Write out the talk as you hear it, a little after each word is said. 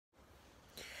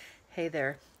Hey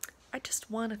there. I just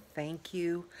want to thank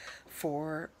you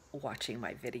for watching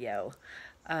my video.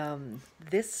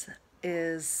 This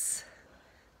is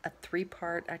a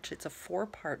actually it's a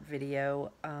four-part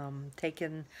video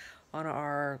taken on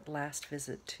our last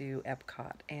visit to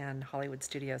Epcot and Hollywood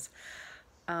Studios.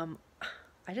 I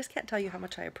just can't tell you how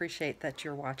much I appreciate that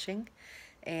you're watching,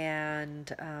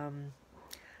 and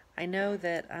I know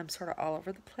that I'm sort of all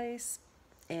over the place,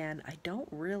 and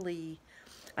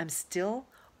I'm still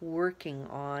working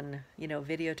on,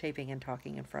 videotaping and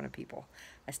talking in front of people.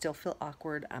 I still feel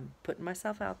awkward. I'm putting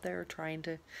myself out there, trying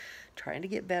to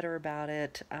get better about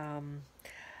it.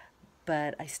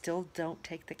 But I still don't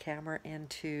take the camera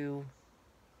into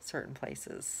certain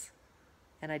places.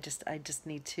 And I just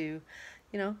need to,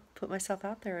 put myself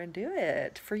out there and do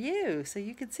it for you so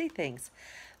you can see things.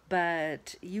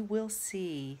 But you will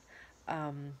see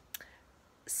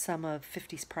some of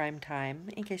 50s Prime Time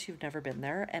in case you've never been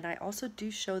there, and I also do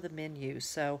show the menu,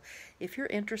 so if you're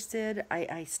interested,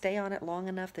 I stay on it long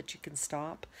enough that you can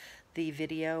stop the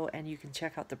video and you can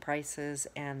check out the prices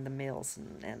and the meals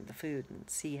and the food and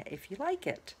see if you like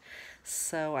it.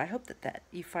 So I hope that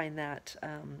you find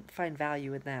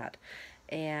value in that.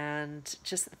 And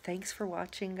just thanks for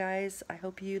watching, guys. I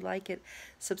hope you like it.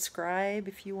 Subscribe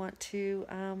if you want to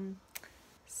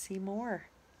see more.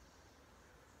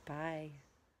 Bye.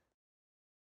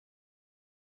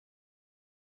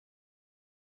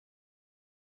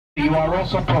 You are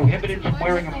also prohibited from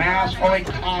wearing a mask or a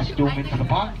costume into the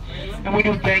park, and we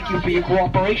do thank you for your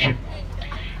cooperation.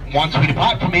 Once we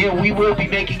depart from here, we will be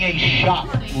making a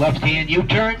sharp left-hand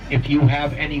U-turn. If you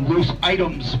have any loose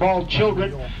items, small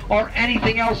children, or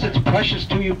anything else that's precious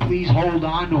to you, please hold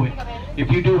on to it.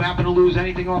 If you do happen to lose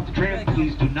anything off the trail,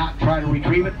 please do not try to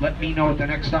retrieve it. Let me know at the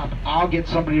next stop. I'll get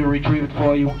somebody to retrieve it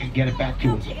for you and get it back to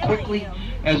you as quickly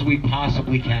as we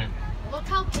possibly can. Look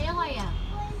how pale I am.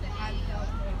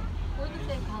 We're the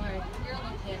same color. You're a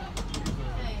little pale.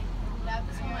 Hey, that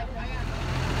was my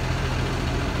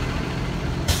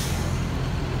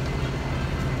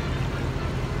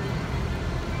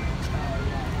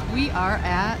We are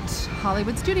at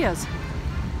Hollywood Studios.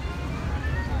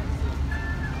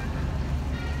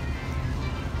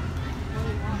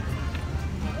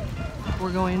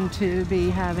 We're going to be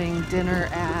having dinner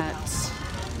at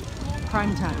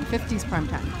Prime Time, 50s Prime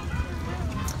Time,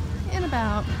 in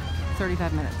about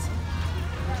 35 minutes.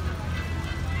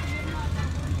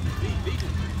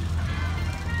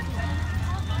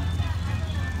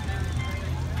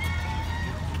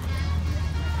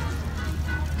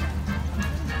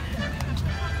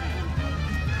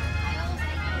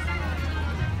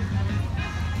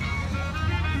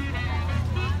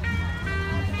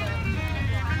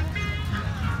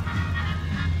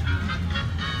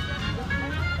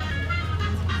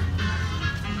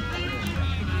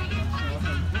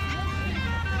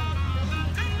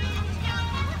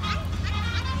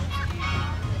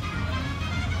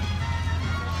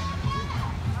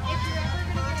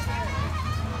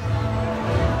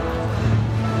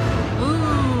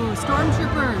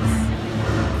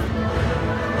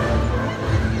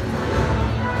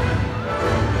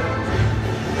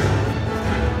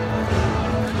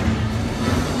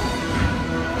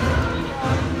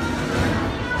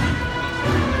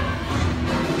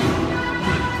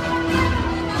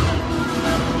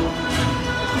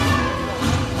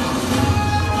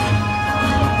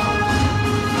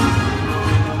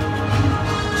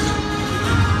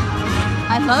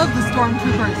 I love the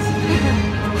stormtroopers.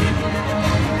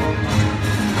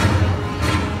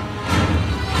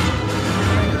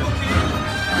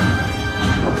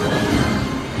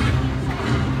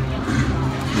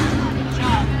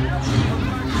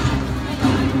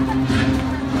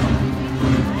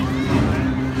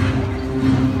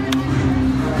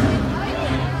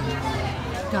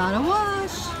 Gotta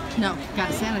wash. No,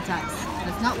 gotta sanitize.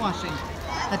 That's not washing.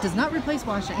 That does not replace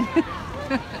washing.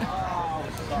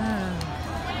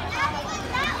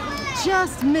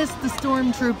 Just missed the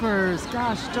stormtroopers.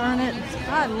 Gosh darn it.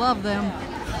 I love them.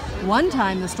 One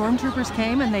time the stormtroopers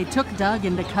came and they took Doug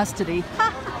into custody.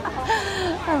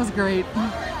 That was great.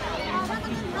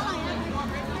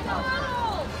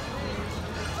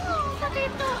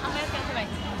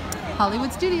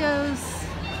 Hollywood Studios.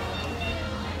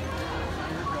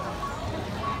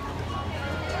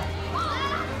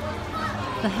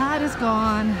 The hat is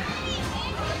gone.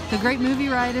 The Great Movie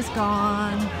Ride is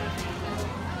gone.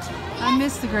 I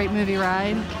miss the Great Movie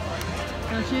Ride.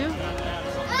 Don't you?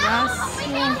 Yes.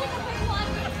 Yeah.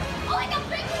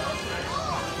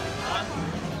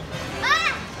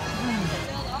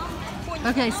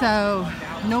 Okay, so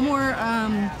no more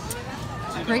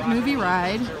Great Movie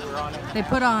Ride. They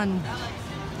put on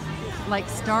like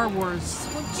Star Wars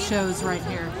shows right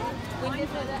here.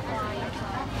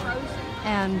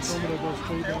 And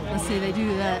let's see, they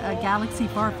do a Galaxy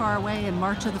Far, Far Away and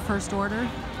March of the First Order.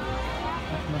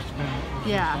 That must have been.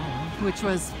 Yeah, which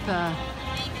was the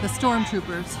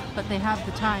stormtroopers, but they have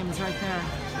the times right there.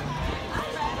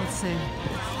 Let's see.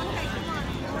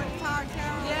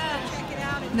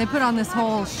 And they put on this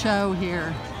whole show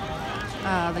here,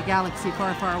 the Galaxy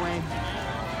Far, Far Away.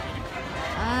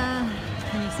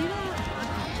 Can you see that?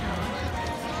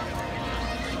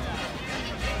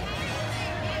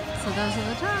 So those are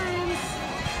the times.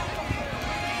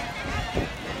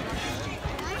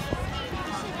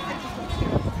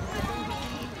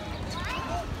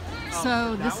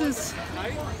 So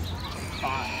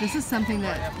this is something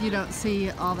that you don't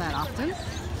see all that often.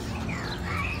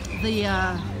 The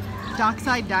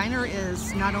Dockside Diner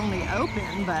is not only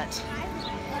open, but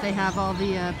they have all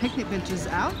the picnic benches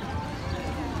out,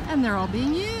 and they're all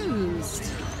being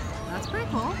used. That's pretty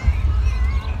cool.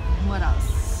 What else?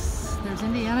 There's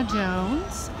Indiana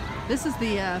Jones. This is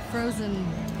the Frozen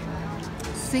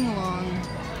sing-along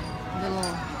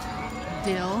little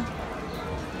deal.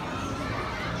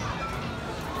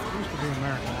 Used to be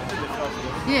American Idol.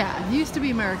 Yeah, it used to be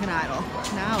American Idol.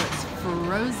 Now it's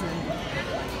Frozen.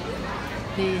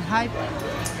 The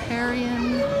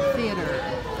Hyperion Theater.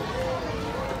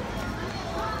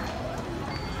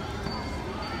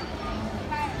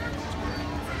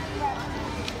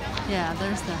 Yeah,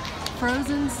 there's the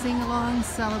Frozen Sing-Along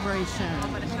Celebration.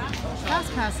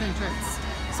 Fast Pass entrance.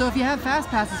 So if you have Fast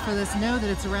Passes for this, know that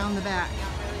it's around the back.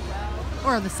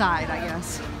 Or the side, I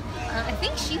guess. I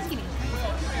think she's getting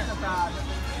about.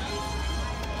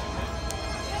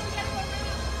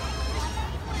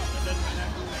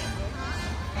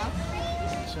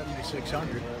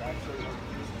 7,600.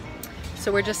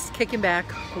 So we're just kicking back,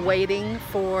 waiting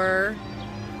for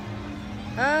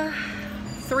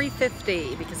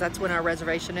 3:50 because that's when our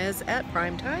reservation is at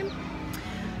prime time,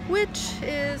 which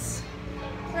is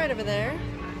right over there.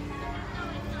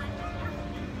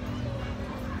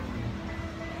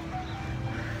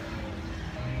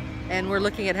 And we're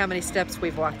looking at how many steps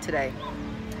we've walked today.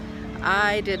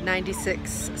 I did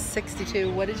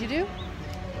 96.62. What did you do?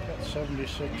 Got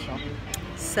 76 something.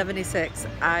 76.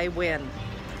 I win.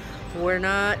 We're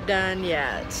not done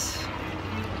yet.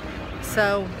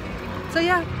 So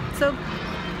yeah. So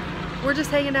we're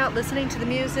just hanging out, listening to the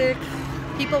music,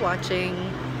 people watching,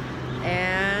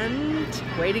 and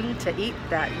waiting to eat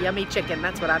that yummy chicken.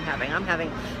 That's what I'm having. I'm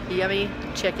having yummy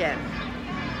chicken.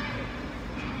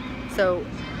 So,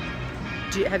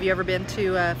 have you ever been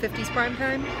to 50s Prime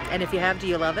Time? And if you have, do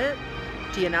you love it?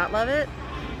 Do you not love it?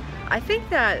 I think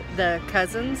that the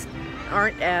cousins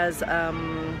aren't as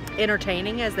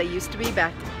entertaining as they used to be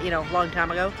back, a long time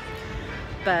ago.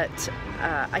 But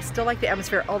I still like the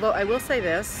atmosphere. Although I will say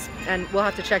this, and we'll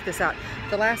have to check this out.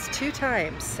 The last 2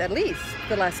 times, at least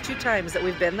the last 2 times that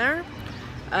we've been there,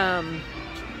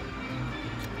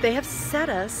 they have set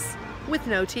us with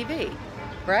no TV,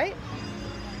 right?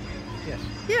 Yes.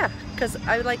 Yeah, because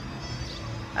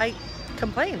I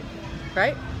complain,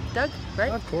 right, Doug?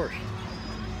 Right? Of course.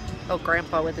 Oh,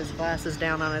 Grandpa with his glasses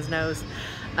down on his nose.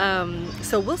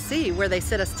 So we'll see where they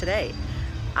sit us today.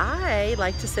 I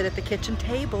like to sit at the kitchen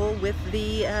table with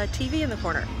the TV in the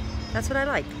corner. That's what I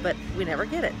like, but we never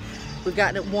get it. We've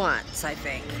gotten it once, I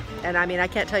think. And I mean, I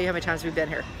can't tell you how many times we've been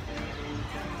here.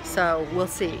 So we'll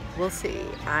see. We'll see.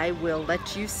 I will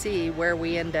let you see where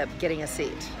we end up getting a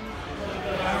seat.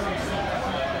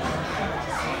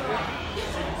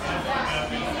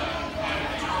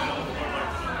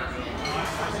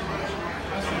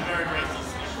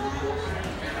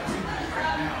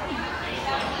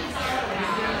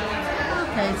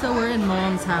 Okay, so we're in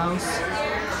Mom's house.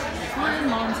 We're in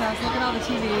Mom's house. Look at all the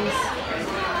TVs.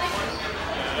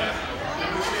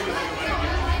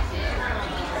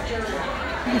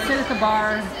 You can sit at the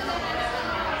bar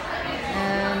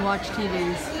and watch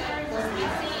TVs.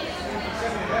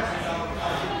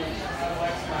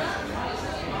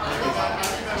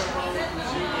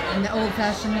 And the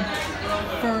old-fashioned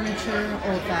furniture,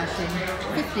 old-fashioned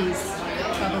 50s,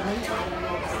 probably.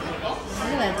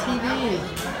 Look at that TV.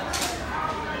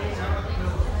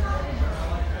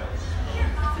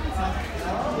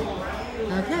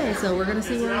 Okay, so we're gonna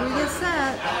see where we get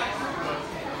set.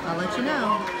 I'll let you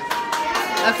know.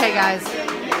 Okay, guys,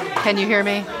 can you hear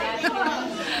me?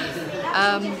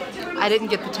 I didn't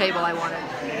get the table I wanted.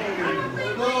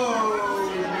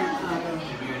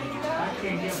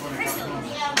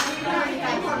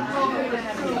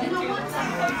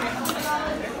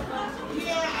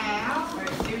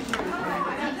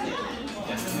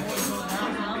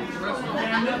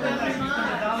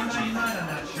 $1.99 on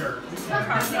that shirt.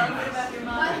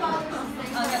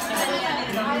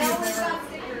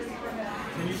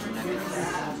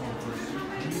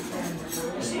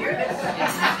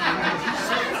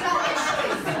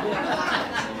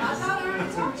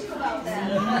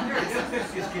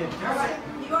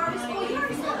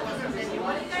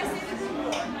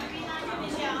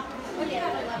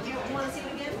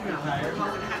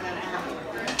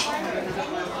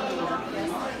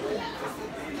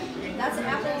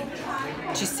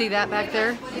 Did you see that back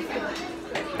there?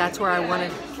 That's where I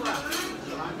wanted.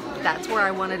 That's where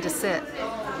I wanted to sit.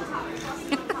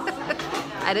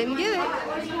 I didn't get it.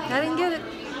 I didn't get it.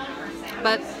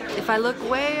 But if I look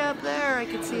way up there, I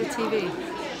could see a TV.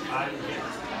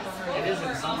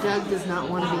 Doug does not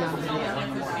want to be on video.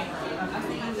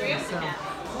 So, there he is.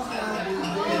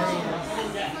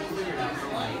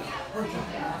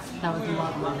 That was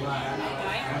lovely.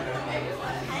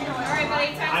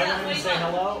 I wanted to say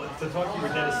hello. To talk to you,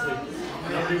 we're dead asleep.